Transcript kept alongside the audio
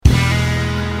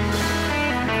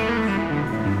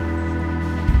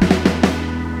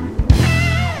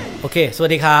โอเคสวัส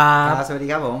ดีครับสวัสดี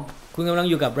ครับผมคุณกำลัง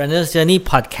อยู่กับ Runner's Journey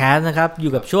Podcast นะครับอ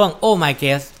ยู่กับช่วง Oh My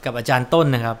Guest กับอาจารย์ต้น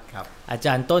นะครับอาจ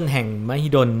ารย์ต้นแห่งมหิ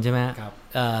ดลใช่ไหมครับ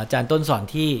อาจารย์ต้นสอน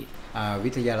ที่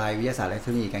วิทยาลัยวิทยาศาสตร์และเท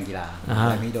คโนโลยีการกีฬา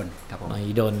มหิดลครับผมม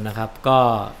หิดลนะครับก็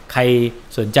ใคร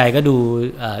สนใจก็ดู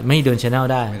มหิดล Channel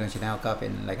ได้มหิดล Channel ก็เป็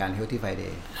นรายการ Healthy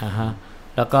Friday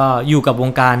แล้วก็อยู่กับว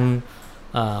งการ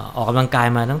ออกกำลังกาย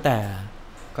มาตั้งแต่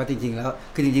ก็จริงๆแล้ว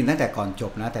คือจริงๆตั้งแต่ก่อนจ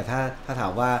บนะแต่ถ้าถา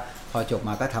มว่าพอจบม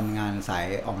าก็ทำงานสาย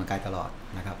ออกกำลังกายตลอด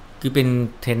นะครับคือเป็น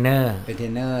เทรนเนอ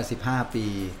ร์15 ปี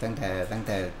ตั้งแ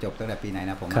ต่จบตั้งแต่ปีไหน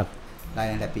นะผมได้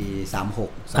ตั้งแต่ปี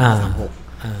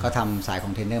36ก็ทำสายขอ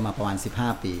งเทรนเนอร์มาประมาณ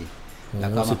15 ปีแล้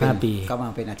วก็มาเ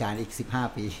ป็นอาจารย์อีก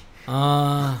15 ปี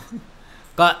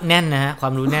ก็แน่นนะฮะควา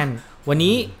มรู้แน่นวัน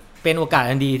นี้เป็นโอกาส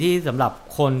อันดีที่สำหรับ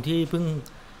คนที่เพิ่ง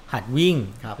หัดวิ่ง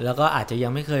แล้วก็อาจจะยั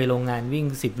งไม่เคยลงงานวิ่ง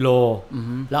10 โล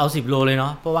แล้วเอา10 โลเลยเนา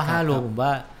ะเพราะว่า5 โลผมว่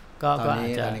าก็อาจ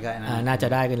จะน่าจะ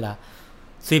ได้กันละ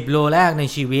10 โลแรกใน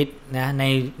ชีวิตนะ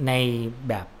ใน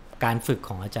แบบการฝึกข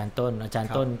องอาจารย์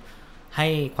ต้นให้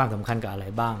ความสำคัญกับอะไร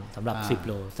บ้างสำหรับ10 โ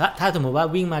ลถ้าสมมติว่า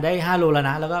วิ่งมาได้5 โลแล้ว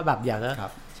นะแล้วก็แบบอยากจะ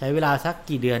ใช้เวลาสัก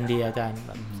กี่เดือนดีอาจารย์แ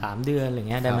บบ3 เดือนอะไร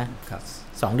เงี้ยได้ไหม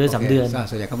2 เดือน3 เดือน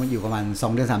ส่วนใหญ่ก็มันอยู่ประมาณ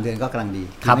2 เดือน3 เดือนก็กำลังดี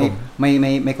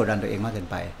ไม่กดดันตัวเองมากเกิน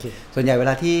ไป ส่วนใหญ่เว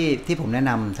ลาที่ผมแนะ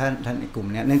นำท่านกลุ่ม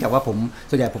นี้เนื่องจากว่า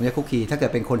ส่วนใหญ่ผมจะคุกคีถ้าเกิ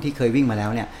ดเป็นคนที่เคยวิ่งมาแล้ว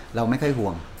เนี่ยเราไม่ค่อยห่ว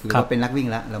งหรือว่าเป็นนักวิ่ง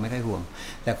แล้วเราไม่ค่อยห่วง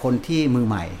แต่คนที่มือ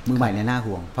ใหม่เนี่ยน่า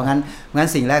ห่วงเพราะงั้น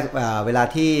สิ่งแรกเวลา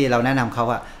ที่เราแนะนำเขา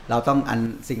อะเราต้อง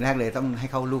สิ่งแรกเลยต้องให้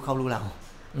เขารู้เรา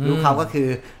รู้เขาก็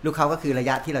คือระ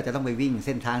ยะที่เราจะต้องไปวิ่งเ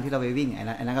ส้นทางที่เราไปวิ่ง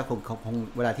อันนั้นก็คง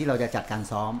เวลาที่เราจะจัดการ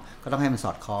ซ้อมก็ต้องให้มันส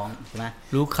อดคล้องใช่ไหม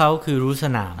รู้เขาคือรู้ส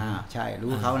นามใช่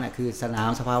รู้เขาเนี่ยคือสนาม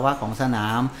สภาวะของสนา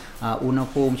มอุณห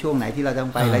ภูมิช่วงไหนที่เราจะต้อ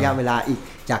งไประยะเวลาอีก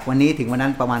จากวันนี้ถึงวันนั้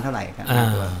นประมาณเท่าไหร่กัน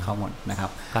เขาหมดนะครับ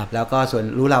แล้วก็ส่วน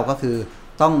รู้เราก็คือ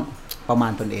ต้องประมา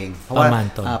ณตนเองเพราะว่า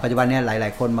ปัจจุบันเนี่ยหลา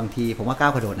ยๆคนบางทีผมว่าก้า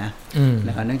วกระโดดนะน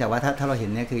ะครับเนื่องจากว่าถ้าเราเห็น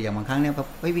เนี่ยคืออย่างบางครั้งเนี่ย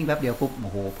วิ่งแป๊บเดียวปุ๊บโ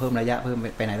อ้โหเพิ่มระยะเพิ่ม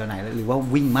ไปไหนต่อไหนหรือว่า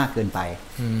วิ่งมากเกินไป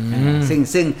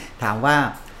ซึ่งถามว่า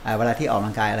เวลาที่ออกกำ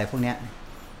ลังกายอะไรพวกเนี้ย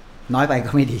น้อยไป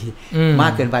ก็ไม่ดีมา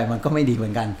กเกินไปมันก็ไม่ดีเหมื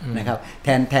อนกันนะครับ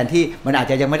แทนที่มันอาจ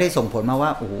จะยังไม่ได้ส่งผลมาว่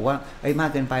าโอ้โหว่ามาก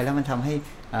เกินไปแล้วมันทำให้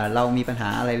เรามีปัญหา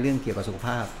อะไรเรื่องเกี่ยวกับสุขภ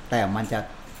าพแต่มันจะ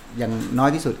อย่างน้อย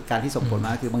ที่สุดการที่ส่งผลม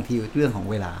าคือบางทีเรื่องของ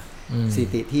เวลาสถิ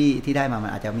ติที่ได้มามั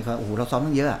นอาจจะมีความโอ้โหเราซ้อม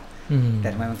ตั้งเยอะแต่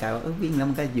ทำไมมันกลายว่าวิ่งแล้ว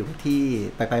มันก็อยู่ที่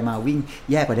ไปมาวิ่ง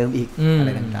แย่กว่าเดิมอีกอะไ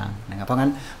รต่างๆนะครับเพราะงั้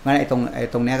นไอ้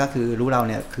ตรงนี้ก็คือรู้เรา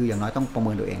เนี่ยคืออย่างน้อยต้องประเ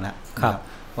มินตัวเองแล้ว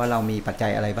ว่าเรามีปัจจั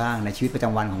ยอะไรบ้างในชีวิตประจ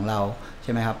ำวันของเราใ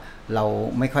ช่ไหมครับเรา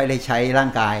ไม่ค่อยได้ใช้ร่า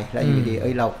งกายแล้วอยู่ดี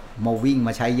เรามาวิ่งม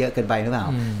าใช้เยอะเกินไปหรือเปล่า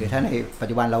หรือถ้าในปัจ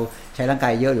จุบันเราใช้ร่างกา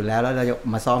ยเยอะอยู่แล้วเราจะ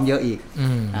มาซ้อมเยอะอีก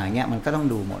เงี้ยมันก็ต้อง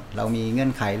ดูหมดเรามีเงื่อ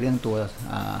นไขเรื่องตัว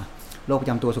โรคประ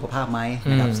จำตัวสุขภาพไหม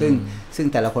นะครับซึ่ง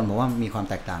แต่ละคนผมว่ามีความ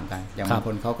แตกต่างกันอย่างบางค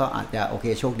นเขาก็อาจจะโอเค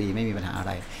โชคดีไม่มีปัญหาอะไ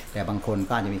รแต่บางคน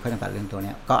ก็อาจจะมีข้อจำกัดเรื่องตัว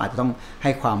นี้ก็อาจจะต้องใ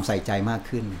ห้ความใส่ใจมาก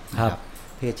ขึ้นนะครับ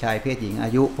เพศชายเพศหญิงอ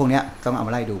ายุพวกนี้ต้องเอาม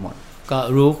าไล่ดูหมดก็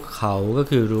รู้เขาก็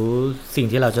คือรู้สิ่ง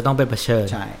ที่เราจะต้องไปเผชิญ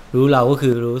รู้เราก็คื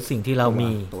อรู้สิ่งที่เรา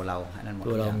มีตัวเร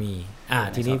ามี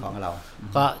ทีนี้ของเรา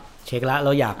ก็เช็คละเร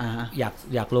าอย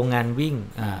ากลงงานวิ่ง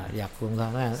อยากลงงา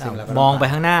นมองไป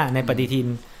ข้างหน้าในปฏิทิน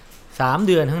3 เ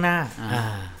ดือนข้างหน้า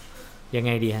ยังไ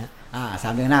งดีฮะ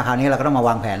3 เดือนหน้าคราวนี้เราก็ต้องมาว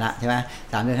างแผนละใช่ไหม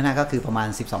3 เดือนข้างหน้าก็คือประมาณ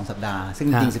12 สัปดาห์ซึ่ง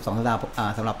จริง12 สัปดาห์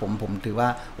สำหรับผมถือว่า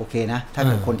โอเคนะถ้าเ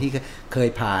กิดคนที่เคย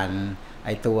ผ่านไอ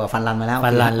ตัวฟันรันมาแล้ว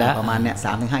ประมาณเนี่ย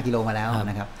3-5 กิโลมาแล้ว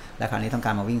นะครับแล้วคราวนี้ต้องก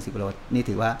ารมาวิ่ง10 กิโลนี่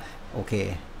ถือว่าโอเค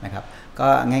นะครับก็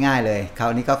ง่ายๆเลยครา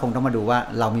วนี้ก็คงต้องมาดูว่า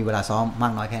เรามีเวลาซ้อมมา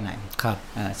กน้อยแค่ไหน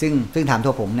ซึ่งถามตั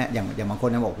วผมเนี่ยอย่างบางคน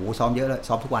เนี่ยบอกโอ้โหซ้อมเยอะเลย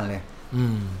ซ้อมทุกวันเลย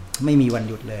ไม่มีวัน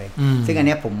หยุดเลยซึ่งอัน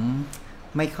นี้ผม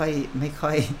ไม่ค่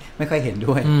อยเห็น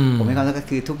ด้วยผมมีความรู้สึกก็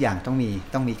คือทุกอย่างต้อง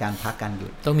มีการพักการหยุ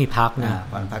ดต้องมีพักนะ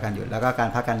การพักการหยุดแล้วก็การ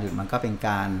พักการหยุดมันก็เป็น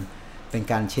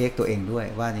การเช็คตัวเองด้วย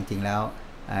ว่าจริงๆแล้ว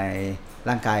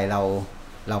ร่างกายเร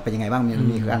าเป็นยังไงบ้าง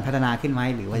มีการพัฒนาขึ้นไหม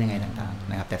หรือว่ายังไงต่างๆ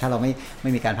นะครับแต่ถ้าเราไ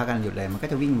ม่มีการพักการหยุดเลยมันก็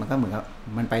จะวิ่งมันก็เหมือนกับ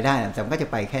มันไปได้แต่มันก็จะ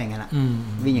ไปแค่อย่างนั้นละ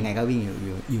วิ่งยังไงก็วิ่งอ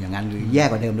ยู่อย่างนั้นหรือแย่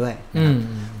กว่าเดิมด้วย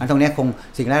อันตรงนี้คง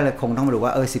สิ่งแรกเลยคงต้องมาดูว่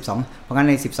า12เพราะงั้น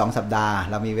ใน12 สัปดาห์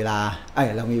เรามีเวล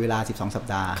า12 สัป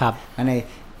ดาห์งั้น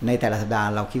ในแต่ละสัปดาห์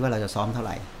เราคิดว่าเราจะซ้อมเท่าไห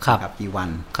ร่ครับกี่วัน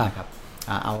นะครับ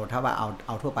เอาถ้าว่าเ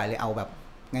อาทั่วไปเลยเอาแบบ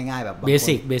ง่ายๆแบบเบ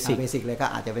สิกเลยก็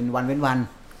อาจจะเป็นวันเว้นวัน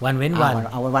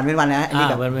เอาวันเว้นวันนะอันนี้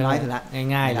แบบน้อยสุดละ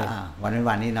ง่ายๆเลยวันเว้น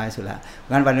วันนี้น้อยสุดละ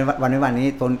งั้นวันเว้นวันนี้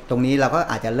ตรงนี้เราก็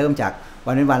อาจจะเริ่มจาก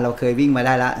วันเว้นวันเราเคยวิ่งมาไ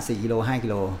ด้ละ4 กิโล5 กิ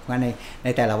โลงั้นใน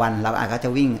แต่ละวันเราอาจจะ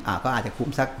วิ่งก็อาจจะคุม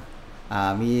สัก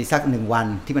มีสัก1วัน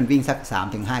ที่มันวิ่งสัก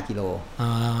 3-5 กิโล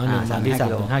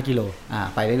3-5 กิโล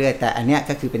ไปเรื่อยๆแต่อันเนี้ย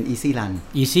ก็คือเป็น easy run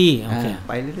โอเค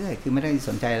ไปเรื่อยๆคือไม่ได้ส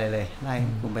นใจอะไรเลยไล่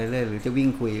คุณไปเรื่อยหรือจะวิ่ง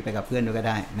คุยไปกับเพื่อนด้วยก็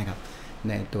ได้นะครับใ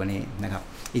นตัวนี้นะครับ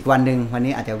อีกวัน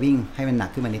นี้อาจจะวิ่งให้มันหนัก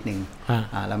ขึ้นมานิดนึง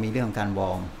เรามีเรื่องของการว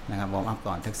อร์มนะครับวอร์มอัพ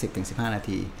ก่อนสัก 10-15 นา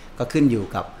ทีก็ขึ้นอยู่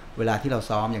กับเวลาที่เรา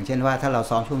ซ้อมอย่างเช่นว่าถ้าเรา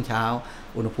ซ้อมช่วงเช้า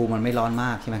อุณหภูมิมันไม่ร้อนม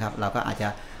ากใช่ไหมครับเราก็อาจจะ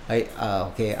โอ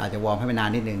เคอาจจะวอร์มให้มันนา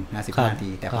นนิดนึงนะ15 นาที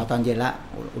แต่พอตอนเย็นละ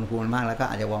อุณหภูมิมันมากแล้วก็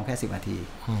อาจจะวอร์มแค่10 นาที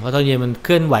เพราะตอนเย็นมันเค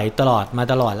ลื่อนไหวตลอ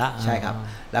ดละใช่ครับ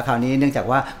แล้วคราวนี้เนื่องจาก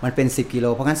ว่ามันเป็น10 กิโล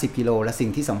เพราะงั้น10 กิโลและสิ่ง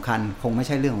ที่สำคัญคงไม่ใ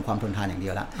ช่เรื่องของความทนทานอย่างเดี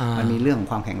ยวละมันมีเรื่องของ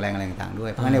ความแข็งแรงอะไรต่างๆด้ว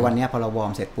ยเพราะงั้นในวันนี้พอเราวอร์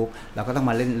มเสร็จปุ๊บเราก็ต้อง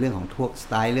มาเล่นเรื่องของพวกส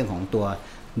ไตล์เรื่องของตัว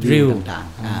ดริลต่าง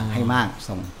ๆให้มาก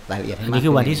ส่งรายละเอียดให้มากนี่คื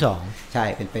อวันที่2ใช่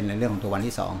เป็นในเรื่องของตัววัน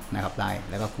ที่2นะครับไล่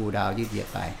แล้วก็คูลดาวน์ยืดเหยียด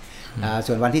ไป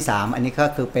ส่วนวันที่3อันนี้ก็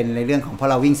คือเป็นในเรื่องของเพราะ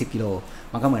เราวิ่ง10 กิโล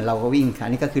มันก็เหมือนเราก็วิ่งอั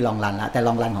นนี้ก็คือลองรันละแต่ล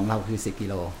องรันของเราคือ10 กิ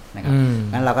โลนะครับ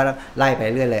งั้นเราก็ไล่ไป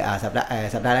เรื่อยเลยสัปด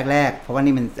าห์แรกๆเพราะว่า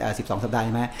นี่มัน12 สัปดาห์ใ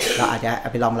ช่ไหมเราอาจจะ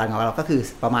ไปลองรันของเราก็คือ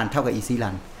ประมาณเท่ากับ easy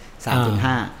run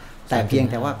 3-5 แต่เพียง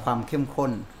แต่ว่าความเข้มข้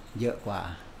นเยอะกว่า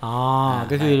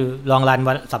ก็คือลองรัน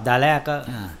วันสัปดาห์แรก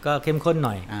ก็เข้มข้นห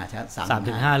น่อย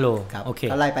3-5 โลโอเค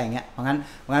ก็ไล่ไปอย่างเงี้ยเพราะงั้น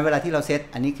เวลาที่เราเซต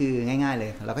อันนี้คือง่ายๆเล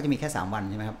ยเราก็จะมีแค่3 วัน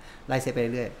ใช่ไหมครับไล่เซตไป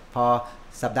เรื่อยพอ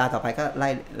สัปดาห์ต่อไปก็ไ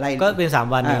ล่ก็เป็น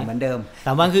3 วันเหมือนเดิม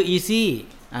3 วันคือ easy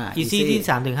ที่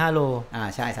 3-5 โล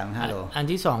ใช่ 3-5 โลอัน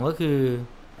ที่2ก็คือ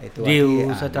ดิว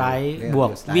สไตร์บวก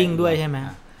วิ่งด้วยใช่ไหม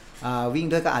วิ่ง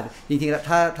ด้วยก็อาจจริงๆ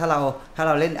ถ้าเ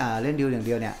ราเล่นดิวอย่างเ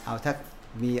ดียวเนี่ยเอา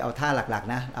เอาท่าหลัก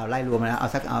ๆนะเอาไล่รวมนะเอา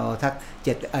สัก6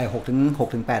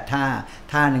 ถึง 8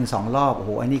 ท่า 1-2 รอบโอ้โ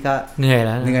หอันนี้ก็เหนื่อยแ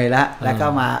ล้วแล้วก็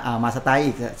มาสไตล์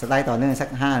อีกสไตล์ต่อเนื่องสัก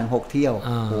 5-6 เที่ยวโ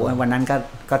อ้โหวันนั้น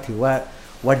ก็ถือว่า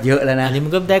วัดเยอะแล้วนะอันนี้มั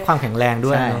นก็ได้ความแข็งแรงด้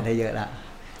วยใช่ได้เยอะแ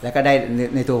ล้วก็ได้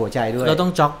ในตัวหัวใจด้วยเราต้อ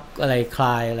งจ็อกอะไรคล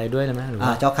ายอะไรด้วยไหมหรือว่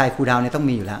าจ็อกคลายคูลดาวน์นี่ต้อง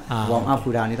มีอยู่แล้ววอร์มอัพคู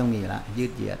ลดาวน์นี่ต้องมีอยู่แล้วยื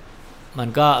ดเหยียดมัน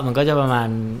ก็จะประมาณ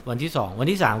วันที่2วัน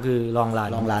ที่3คือลอง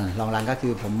รันก็คื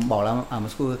อผมบอกแล้วเมื่อ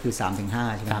สักครู่ก็คือ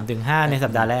 3-5 ใช่ไหม3-5 ในสั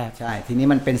ปดาห์แรกใช่ทีนี้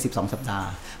มันเป็น12 สัปดาห์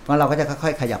เพราะเราก็จะค่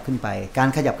อยๆขยับขึ้นไปการ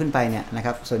ขยับขึ้นไปเนี่ยนะค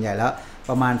รับส่วนใหญ่แล้ว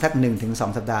ประมาณสัก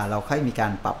 1-2 สัปดาห์เราค่อยมีกา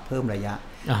รปรับเพิ่มระยะ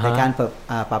ในการ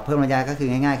ปรับเพิ่มระยะก็คือ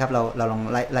ง่ายๆครับเราลอง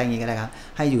ไล่อย่างนี้ก็ได้ครับ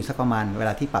ให้อยู่สักประมาณเวล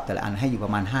าที่ปรับแต่ละอันให้อยู่ปร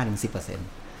ะมาณ 5-10%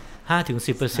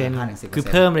 คือ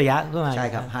เพิ่มระยะขึ้นมาใช่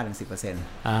ครับ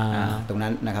 5-10% ตรงนั้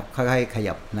นนะครับค่อยๆข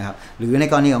ยับนะครับหรือใน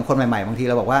กรณีของคนใหม่ๆบางที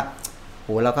เราบอกว่าโห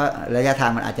เราก็ระยะทา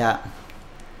งมันอาจจะ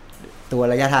ตัว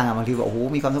ระยะทางบางทีบอกโอ้โห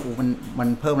มีความรู้สึกมัน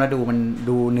เพิ่มแล้วมัน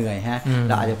ดูเหนื่อยฮะเ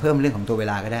ราอาจจะเพิ่มเรื่องของตัวเว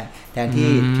ลาก็ได้แทนที่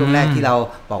ช่วงแรกที่เรา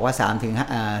บอกว่า3-5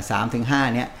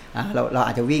เนี่ยเราอ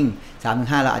าจจะวิ่ง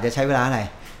 3-5 เราอาจจะใช้เวลาอะไร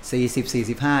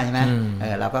40-45ใช่ไหม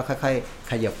เราก็ค่อยๆ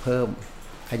ขยับเ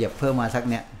พิ่มมาสัก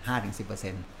เนี่ย 5-10%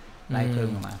ไล่เพิ่ม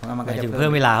มาเพราะมันก็จะเพิ่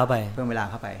มเวลาเข้าไป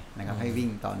นะครับให้วิ่ง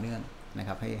ต่อเนื่องนะค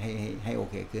รับให้โอ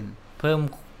เคขึ้นเ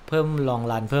พิ่มลอง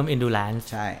รันเพิ่ม endurance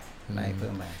ใช่ไล่เพิ่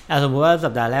มไปสมมุติว่าสั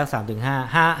ปดาห์แรก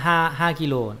 3-5 กิ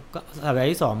โลก็สัปดาห์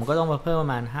ที่2มันก็ต้องมาเพิ่มประ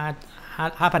มาณ5.5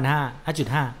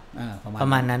 ประ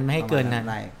มาณนั้นไม่ให้เกินนั้น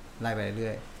ไล่ไปเ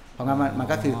รื่อยเพราะงั้นมัน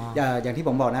ก็คืออย่างที่ผ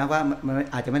มบอกนะว่ามัน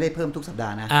อาจจะไม่ได้เพิ่มทุกสัปดา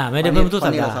ห์นะไม่ได้เพิ่มทุก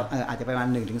สัปดาห์อาจจะประมาณ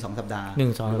 1-2 สัปดาห์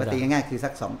หรือว่าตีง่ายๆคือสั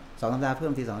ก2 สัปดาห์เพิ่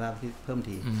มที2 สัปดาห์เพิ่ม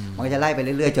ทีมันก็จะไล่ไปเ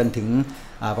รื่อยๆจนถึง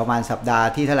ประมาณสัปดาห์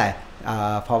ที่เท่าไหร่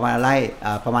พอมาไล่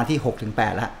ประมาณที่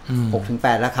 6-8 แล้ว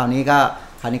 6-8 แล้วคราวนี้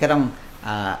ก็ต้อง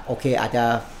โอเคอาจจะ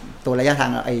ตัวระยะทา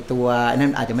งตัวนั้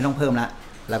นอาจจะไม่ต้องเพิ่มละ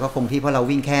แล้วก็คงที่เพราะเรา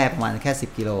วิ่งแค่ประมาณแค่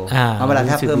10 กิโลเพราะเวลา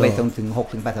ถ้าเพิ่มไปถึง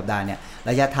 6-8 สัปดาห์เนี่ย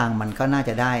ระยะทางมันก็น่าจ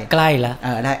ะได้ใกล้แล้ว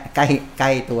ได้ใก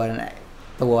ล้ตั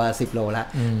ว10 โลแล้ว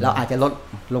เราอาจจะลด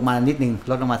ลงมานิดนึง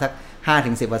ลดลงมาสัก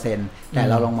 5-10% แต่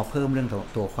เราลองมาเพิ่มเรื่อง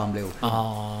ตัวความเร็ว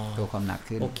ตัวความหนัก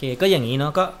ขึ้นโอเคก็อย่างนี้เนา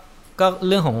ะก็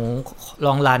เรื่องของล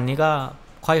องรันนี่ก็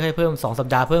ค่อยๆเพิ่ม2 สัป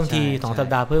ดาห์เพิ่มที2 สัป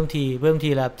ดาห์เพิ่มที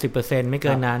ละ 10% ไม่เ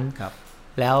กินนั้น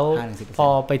แล้วพอ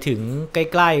ไปถึงใก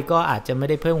ล้ๆก็อาจจะไม่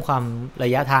ได้เพิ่มความระ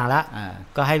ยะทางละ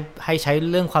ก็ให้ใช้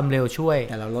เรื่องความเร็วช่วย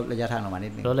แต่เราลดระยะทางลงมานิ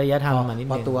ดนึง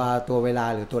พอตัวเวลา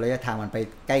หรือตัวระยะทางมันไป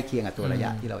ใกล้เคียงกับตัวระยะ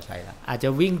ที่เราใช้แล้วอาจจะ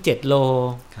วิ่ง7 โล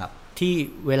ที่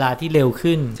เวลาที่เร็ว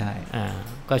ขึ้นใช่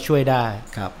ก็ช่วยได้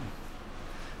ครับ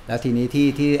แล้วทีนี้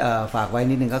ที่ฝากไว้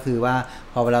นิดนึงก็คือว่า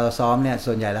พอเวลาเราซ้อมเนี่ย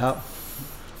ส่วนใหญ่แล้ว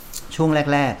ช่วง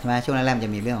แรกๆใช่ไหมช่วงแรกๆจ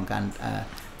ะมีเรื่องของกา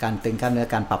รตึงกล้ามเนื้อ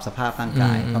การปรับสภาพร่างก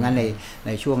ายเพราะงั้นใ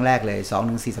นช่วงแรกเลย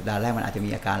 2-4 สัปดาห์แรกมันอาจจะมี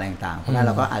อาการอะไรต่างๆเพราะงั้นเ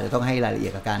ราก็อาจจะต้องให้รายละเอีย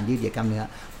ดกับการยืดเหยียดกล้ามเนื้อ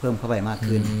เพิ่มเข้าไปมาก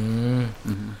ขึ้น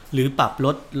หรือปรับล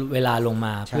ดเวลาลงม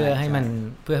าเพื่อให้มั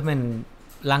น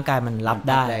ร่างกายมันรับ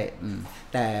ได้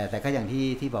แต่ก็อย่าง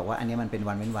ที่บอกว่าอันนี้มันเป็น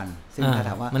วันเว้นวันซึ่งถ้าถ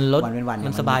ามว่าวันเว้นวัน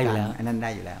มันสบายอยู่แล้วอันนั้นได้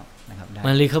อยู่แล้วนะครับ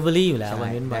มัน recovery อยู่แล้ววัน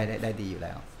เว้นวันได้ดีอยู่แ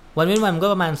ล้ว วันเว้นวันก็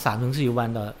ประมาณ 3-4 วัน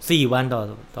ต่อ4วัน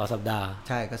ต่อสัปดาห์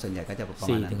ใช่ก็ส่วนใหญ่ก็จะประมาณ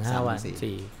 4-5 วัน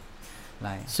ไ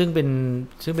ล่ซึ่งเ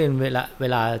ป็นเว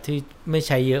ลาที่ไม่ใ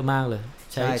ช้เยอะมากเลย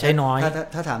ใช้น้อย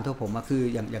ถ้าถามตัวผมก็คือ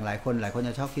อย่างหลายคนจ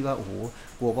ะชอบคิดว่าโอ้โห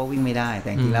กลัวว่าวิ่งไม่ได้แต่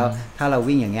จริงๆแล้วถ้าเรา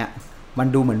วิ่งอย่างเงี้ยมัน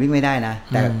ดูเหมือนวิ่งไม่ได้นะ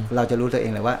แต่เราจะรู้ตัวเอ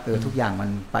งเลยว่าทุกอย่างมัน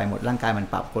ไปหมดร่างกายมัน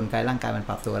ปรับกลไกร่างกายมัน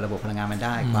ปรับตัวระบบพลังงานมันไ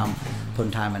ด้ความทน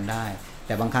ทานมันได้แ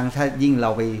ต่บางครั้งถ้ายิ่งเร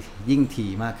าไปยิ่งถี่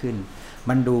มากขึ้น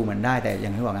มันดูเหมือนได้แต่อย่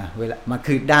างที่บอกนะเวลามัน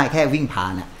คือได้แค่วิ่งผ่า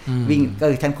นอ่ะวิ่งก็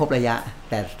คือฉันครบระยะ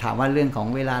แต่ถามว่าเรื่องของ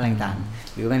เวลาต่าง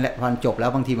ๆหรือพอจบแล้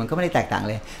วบางทีมันก็ไม่ได้แตกต่าง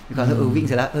เลยมีความรู้สึกวิ่งเ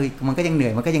สร็จแล้วมันก็ยังเหนื่อ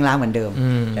ยมันก็ยังล้าเหมือนเดิม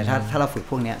แต่ถ้าเราฝึก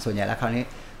พวกนี้ส่วนใหญ่แล้วคราวนี้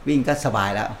วิ่งก็สบาย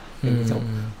แล้วจบ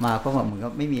มาก็เหมือนก็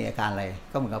ไม่มีอาการอะไร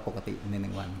ก็เหมือนกับปกติใน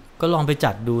1 วันก็ลองไป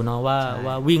จัดดูเนาะว่า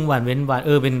วิ่งวันเว้นวัน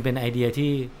เป็นไอเดีย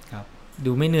ที่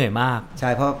ดูไม่เหนื่อยมากใช่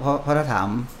เพราะถ้าถาม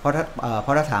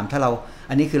ถ้าเรา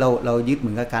อันนี้คือเรายึดเห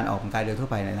มือนกับการออกกำลังกายโดยทั่ว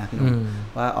ไปเลยนะพี่นุ่ม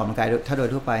ว่าออกกำลังกายถ้าโดย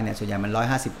ทั่วไปเนี่ยส่วนใหญ่มัน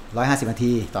150นา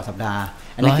ทีต่อสัปดาห์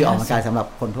อันนี้คือออกกำลังกายสำหรับ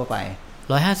คนทั่วไป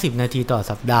150นาทีต่อ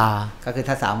สัปดาห์ก็คือ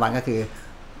ถ้า3วันก็คือ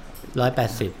180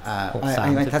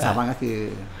ถ้า3วันก็คือ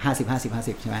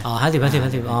50ใช่ไหมอ๋อ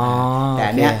50อ๋อแต่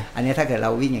อันเนี้ยถ้าเกิดเร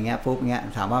าวิ่งอย่างเงี้ยปุ๊บเงี้ย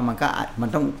ถามว่ามัน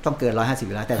ต้องเกิน150อ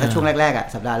ยู่แล้วแต่ถ้าช่วงแรกๆอ่ะ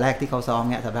สัปดาห์แรกที่เขาซ้อม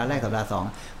เงี้ยสัปดาห์แรกสัปดาห์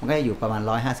2มันก็จะอยู่ประมาณ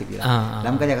150อยู่แล้วแล้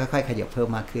วมันก็จะค่อยๆขยับเพิ่ม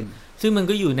มากขึ้นซึ่งมัน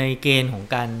ก็อยู่ในเกณฑ์ของ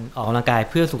การออกกำลังกาย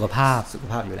เพื่อสุขภาพ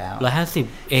อยู่แล้ว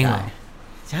150เองเหรอ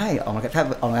ใช่ออกมาถ้า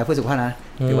ออกกำลังกายเพื่อสุขภาพนะ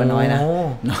ถือว่าน้อยนะ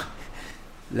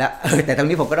และแต่ตรง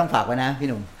นี้ผมก็ต้องฝากไว้นะพี่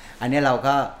หนุ่มอันนี้เรา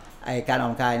ก็การออก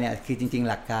กำลังกายเนี่ยคือจริงๆ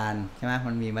หลักการใช่ไหม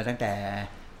มันมีมาตั้งแต่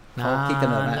เขาคิดกำ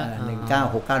หนดมา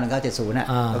1969-1970น่ะ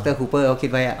ดร.คูเปอร์เขาคิด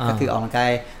ไว้ก็คือออกกำลังกา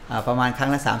ยประมาณครั้ง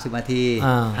ละ30นาที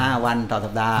5วันต่อสั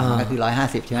ปดาห์มันก็คือ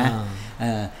150ใช่ไหม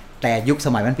แต่ยุคส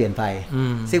มัยมันเปลี่ยนไป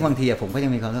ซึ่งบางทีผมก็ยั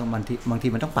งมีความรู้สึกบางที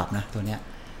มันต้องปรับนะตัวเนี้ย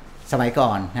สมัยก่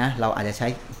อนนะเราอาจจะใช้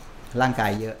ร่างกา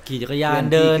ยเยอะขี่จักรยาน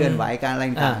เดินเคลื่อนไหวการอะไร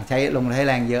ต่างใช้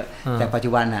แรงเยอะแต่ปัจ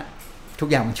จุบันน่ะทุ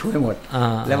กอย่างมันช่วยหมด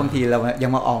แล้วบางทีเรายั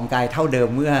งมาออกกำลังกายเท่าเดิม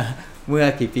เมื่อ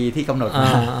กี่ปีที่กำหนดมา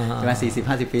ประมาณ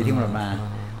40-50 ปีที่กำหนดมา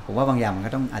ผมว่าบางอย่างมันก็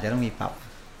อาจจะต้องมีปรับ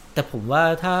แต่ผมว่า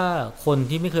ถ้าคน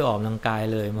ที่ไม่เคยออกกำลังกาย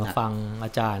เลยมาฟังอ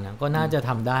าจารย์ก็น่าจะท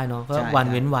ำได้เนาะเพราะวัน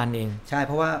เว้นวันเองใช่เ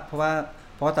พราะว่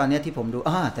าตอนนี้ที่ผมดู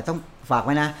แต่ต้องฝากไ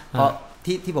ว้นะเพราะ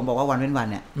ที่ผมบอกว่าวันเว้นวัน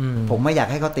เนี่ยผมไม่อยาก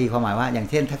ให้เขาตีความหมายว่าอย่าง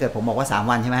เช่นถ้าเกิดผมบอกว่า3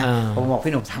วันใช่ไหมผมบอก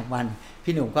พี่หนุ่ม3วัน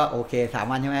พี่หนุ่มก็โอเค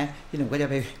3วันใช่ไหมพี่หนุ่มก็จะ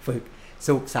ไปฝึก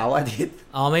ศุกร์เสาร์อาทิตย์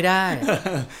ไม่ได้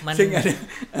มัน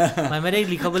ไม่ได้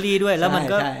recovery ด้วยแล้วมั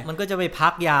นก็จะไปพั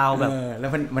กยาวแบบแล้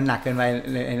วมันหนักเกินไป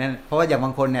เลยนั่นเพราะว่าอย่างบ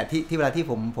างคนเนี่ยที่เวลาที่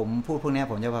ผมพูดพวกนี้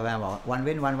ผมจะพยายามบอกวันเ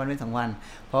ว้น2 วัน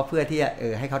เพราะเพื่อที่จะ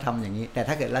ให้เขาทำอย่างนี้แต่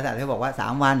ถ้าเกิดลักษณะที่บอกว่า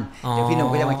3วันเดี๋ยวพี่หนุ่ม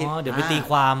ก็จะมาคิดเดี๋ยวไปตี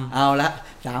ความเอาละ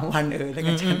3วันถ้าเ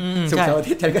กิดศุกร์เสาร์อา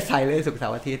ทิตย์ฉันก็ใส่เลยศุกร์เสา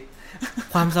ร์อาทิตย์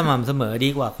ความสม่ำเสมอดี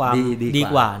กว่าความดี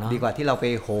กว่าเนาะดีกว่าที่เราไป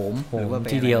โหมหรือว่าไป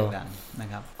ทีเดียวนะ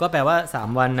ครับก็แปลว่า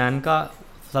3วันนั้นก็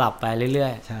สลับไปเรื่อ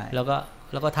ยๆแล้ว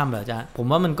ก็ทำแบบอาจารย์ผม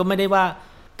ว่ามันก็ไม่ได้ว่า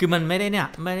คือมันไม่ได้เนี่ย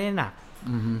ไม่ได้หนัก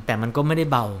แต่มันก็ไม่ได้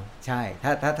เบาใช่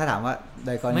ถ้าถามว่าโด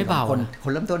ยกรณีค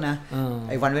นเริ่มต้นนะ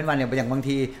ไอ้วันเว้นวันเนี่ยอย่างบาง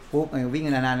ทีปุ๊บวิ่ง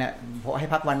นานๆเนี่ยพอให้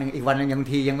พักวันนึงอีกวันนึงบาง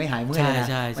ทียังไม่หายเมื่อยเลยนะ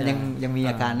มันยังมี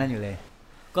อาการนั่นอยู่เลย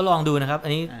ก็ลองดูนะครับอั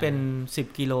นนี้เป็น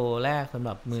10กิโลแรกสำห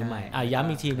รับมือใหม่ย้ำ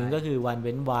อีกทีนึงก็คือวันเ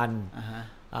ว้นวัน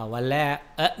วันแรก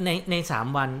ใน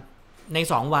3วันใน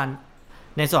2วัน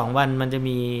ใน2วันมันจะ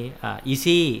มี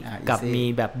easy กับมี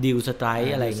แบบดิวสไต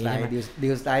ร์อะไรอย่างงี้ใช่ไหมดิ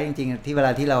วสไตร์จริงๆที่เวล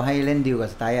าที่เราให้เล่นดิวกับ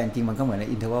สไตร์จริงๆมันก็เหมือนใน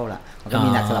อินเทอร์วัลละมันก็มี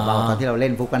หนักสลับเบาตอนที่เราเล่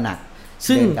นปุ๊บก็หนัก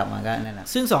ซึ่งกลับมาก็นั่นแหละ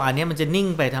ซึ่ง2อันนี้มันจะนิ่ง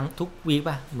ไปทั้งทุกวีค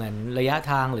ป่ะเหมือนระยะ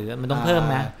ทางหรือมันต้องเพิ่ม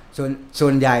ไหมส่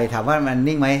วนใหญ่ถามว่ามัน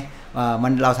นิ่งไหมมั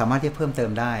นเราสามารถที่จะเพิ่มเติ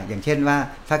มได้อย่างเช่นว่า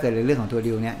ถ้าเกิดในเรื่องของตัว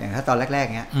ดิวเนี่ยอย่างถ้าตอนแรก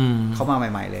ๆเนี้ยเขามา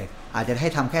ใหม่ๆเลยอาจจะให้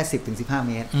ทำแค่ 10-15 เ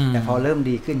มตรแต่พอเริ่ม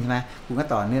ดีขึ้นใช่ไหมคุณก็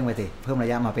ต่อเนื่องไปสิเพิ่มระ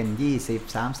ยะมาเป็น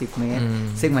20-30 เมตร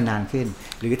ซึ่งมันนานขึ้น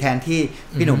หรือแทนที่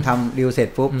พี่หนุ่มทำดิวเสร็จ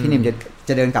ปุ๊บพี่หนุ่มจ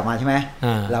ะเดินกลับมาใช่ไหม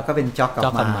เราก็เป็นจ็อกกลั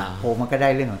บมาโอ้มันก็ได้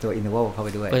เรื่องของตัวอินเทอร์วัลเข้าไป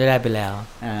ด้วยก็จะได้ไปแล้ว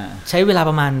ใช้เวลา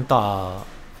ประมาณต่อ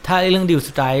ถ้าเรื่องดิวส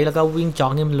ไตร์แล้วก็วิ่งจ็อ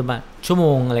กนี่มันประมาณชั่วโม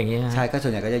งอะไรอย่างเงี้ยใช่ก็ส่ว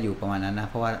นใหญ่ก็จะอยู่ประมาณนั้นนะ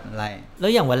เพราะว่าไล่แล้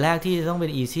วอย่างวันแรกที่ต้องเป็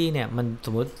นอีซี่เนี่ยมันส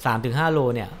มมติ 3-5 โล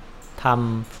เนี่ยท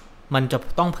ำมันจะ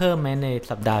ต้องเพิ่มไหมใน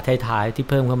สัปดาห์ท้ายๆที่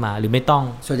เพิ่มเข้ามาหรือไม่ต้อง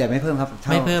ส่วนใหญ่ไม่เพิ่มครับ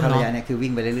ไม่เพิ่มระยะเนี่ยคือวิ่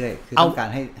งไปเรื่อยๆคือต้องการ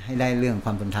ให้ได้เรื่องคว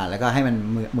ามทนทานแล้วก็ให้มัน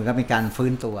เหมือนกับเป็นการฟื้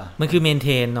นตัวมันคือเมนเท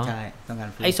นเนาะใช่ต้องการ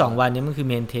ไอ้2วันนี้มันคือ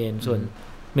เมนเทนส่วน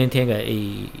เมนเทนกับไอ้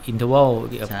อินเทอร์วัล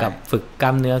กับฝึกกล้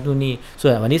ามเนื้อนู่นนี่ส่ว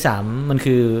นวันที่3มัน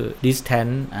คือ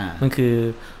distance มัน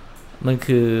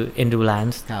คือ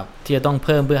endurance ที่จะต้องเ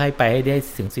พิ่มเพื่อให้ไปให้ได้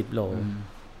ถึง10 โล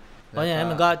เพราะฉะนั้น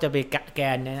มันก็จะไปแก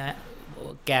นนะ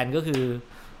แกนก็คือ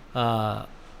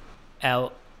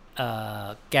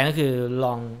แกนก็คือ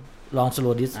ลอง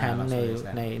slow distance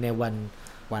ในวัน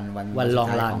ลอง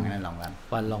รัน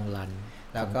วันลองรัน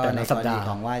แล้วก็ในกรณีข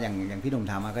องว่าอย่างพี่หนุ่ม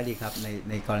ถามมาก็ดีครับ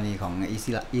ในกรณีของ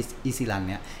easy run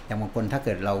เนี่ยอย่างบางคนถ้าเ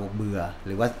กิดเราเบื่อห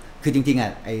รือว่าคือจริง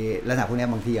ๆไอ้ลักษณะพวกนี้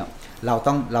บางทีเรา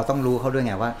ต้องรู้เขาด้วยไ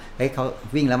งว่าเฮ้ยเขา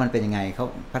วิ่งแล้วมันเป็นยังไงเขา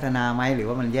พัฒนาไหมหรือ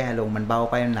ว่ามันแย่ลงมันเบา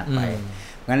ไปมันหนักไป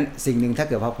งั้นสิ่งหนึ่งถ้า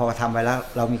เกิดพอทำไปแล้ว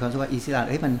เรามีความรู้สึกว่า easy run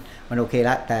เฮ้ยมันโอเคแ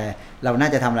ล้วแต่เราน่า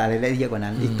จะทำอะไรได้เยอะกว่า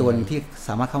นั้นอีกตัวนึงที่ส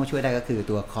ามารถเข้ามาช่วยได้ก็คือ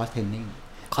ตัว cross training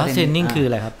cross training คืออ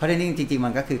ะไรครับ cross training จริงๆมั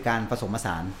นก็คือการผสมผส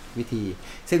านวิธี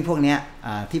ซึ่งพวกเนี้ย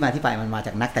ที่มาที่ไปมันมาจ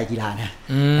ากนักไตรกีฬานะ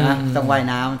ต้องว่าย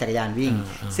น้ำจักรยานวิ่ง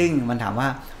ซึ่งมันถามว่า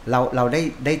เราไ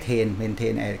ด้เมนเท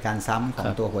นการซ้ำของ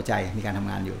ตัวหัวใจมีการท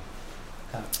ำงานอยู่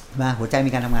มาหัวใจ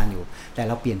มีการทำงานอยู่แต่เ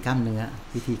ราเปลี่ยนกล้ามเนื้อ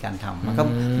วิธีการทำมันก็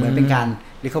เหมือนเป็นการ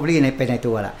recovery ใน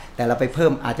ตัวแหละแต่เราไปเพิ่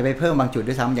มอาจจะไปเพิ่มบางจุด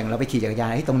ด้วยซ้ำอย่างเราไปขี่จักรยา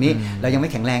นที่ตรงนี้เรายังไม่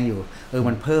แข็งแรงอยู่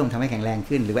มันเพิ่มทำให้แข็งแรง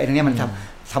ขึ้นหรือว่าไอ้ตรงนี้มัน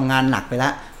ทำงานหนักไปแล้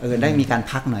วได้มีการ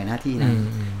พักหน่อยหน้าที่นะ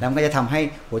แล้วมันก็จะทำให้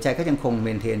หัวใจก็ยังคงเม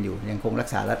นเทนอยู่ยังคงรัก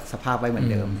ษาสภาพไว้เหมือน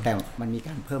เดิมแต่มันมีก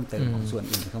ารเพิ่มเติมของส่วน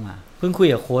อื่นเข้ามาเพิ่งคุย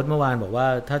กับโค้ชเมื่อวานบอกว่า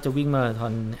ถ้าจะวิ่งมาราธอ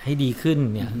นให้ดีขึ้น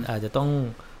เนี่ยอาจจะต้อง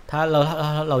ถ้า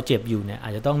เราเจ็บอยู่เนี่ยอา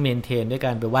จจะต้องเมนเทนด้วยก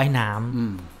ารไปว่ายน้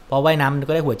ำเพราะว่ายน้ำ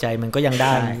ก็ได้หัวใจมันก็ยังไ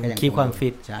ด้คีบความฟิ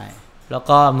ตใช่แล้ว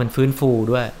ก็มันฟื้นฟู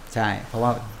ด้วยใช่เพราะว่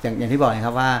าอย่างที่บอกนะค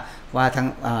รับว่า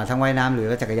ทั้งว่ายน้ำหรือ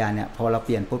ว่าจักรยานเนี่ยพอเราเป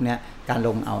ลี่ยนปุ๊บเนี้ยการล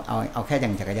งเอาแค่อย่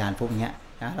างจักรยานปุ๊บเนี้ย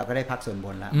นะเราก็ได้พักส่วนบ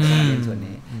นแล้วในส่วน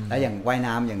นี้แล้วอย่างว่าย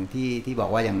น้ำอย่างที่บอก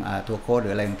ว่าอย่างตัวโค้ชหรื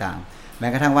ออะไรต่างๆแม้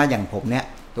กระทั่งว่าอย่างผมเนี้ย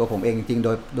ตัวผมเองจริง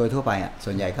โดยทั่วไปอ่ะส่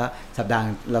วนใหญ่ก็สัปดาห์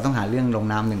เราต้องหาเรื่องลง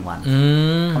น้ำ1 วัน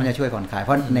เพราะมันจะช่วยผ่อนคลายเพ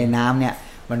ราะในน้ำเนี่ย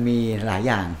มันมีหลาย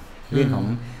อย่างเรื่องของ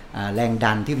แรง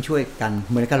ดันที่มันช่วยกัน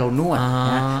เหมือนกับเรานวด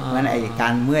นะเพราะฉะนั้นไอ้กา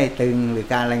รเมื่อยตึงหรือ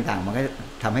การอะไรต่างๆมันก็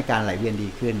ทำให้การไหลเวียนดี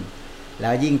ขึ้นแล้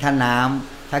วยิ่งถ้าน้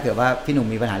ำถ้าเกิดว่าพี่หนุ่ม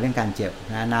มีปัญหาเรื่องการเจ็บ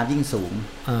นะน้ำยิ่งสูง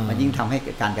มันยิ่งทำให้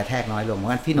การกระแทกน้อยลงเพราะ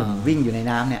ฉะนั้นพี่หนุ่มวิ่งอยู่ใน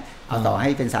น้ำเนี่ยเอาต่อให้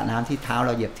เป็นสระน้ำที่เท้าเร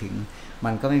าเหยียบถึง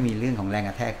มันก็ไม่มีเรื่องของแรงก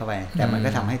ระแทกเข้าไปแต่มันก็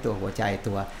ทำให้ตัวหัวใจ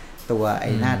ตัวไ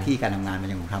อ้หน้าที่การทำงานมัน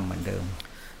ยังคงทำเหมือนเดิม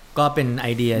ก็เป็นไอ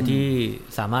เดียที่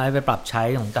สามารถไปปรับใช้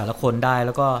ของแต่ละคนได้แ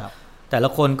ล้วก็แต่ละ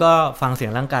คนก็ฟังเสีย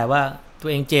งร่างกายว่าตัว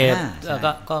เองเจ็บแล้ว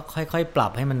ก็ค่อยๆปรั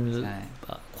บให้มัน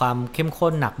ความเข้มข้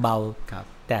นหนักเบา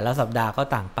แต่ละสัปดาห์ก็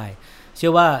ต่างไปเชื่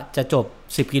อว่าจะจบ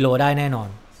10 กิโลได้แน่นอน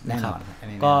นะครับ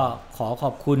ก็ข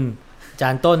อบคุณอาจา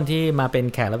รย์ต้นที่มาเป็น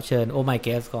แขกรับเชิญโอ my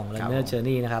guest ของ Runner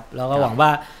Journey นะครับแล้วก็หวังว่า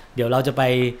เดี๋ยวเราจะไป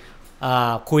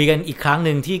คุยกันอีกครั้งห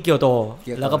นึ่งที่เกียวโต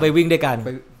แล้วก็ไปวิ่งด้วยกัน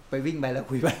ไปวิ่งไปแล้ว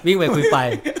คุยไปวิ่งไปคุยไป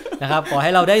นะครับขอใ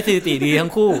ห้เราได้สถิติดีทั้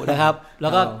งคู่นะครับแล้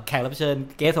วก็แขกรับเชิญ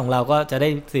เกสของเราก็จะได้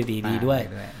สถิติดีด้วย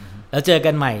แล้วเจอ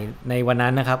กันใหม่ในวันนั้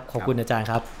นนะครับขอบคุณอาจารย์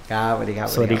ครับครับสวัสดีครับ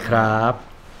สวัสดีครับ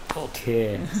โอเค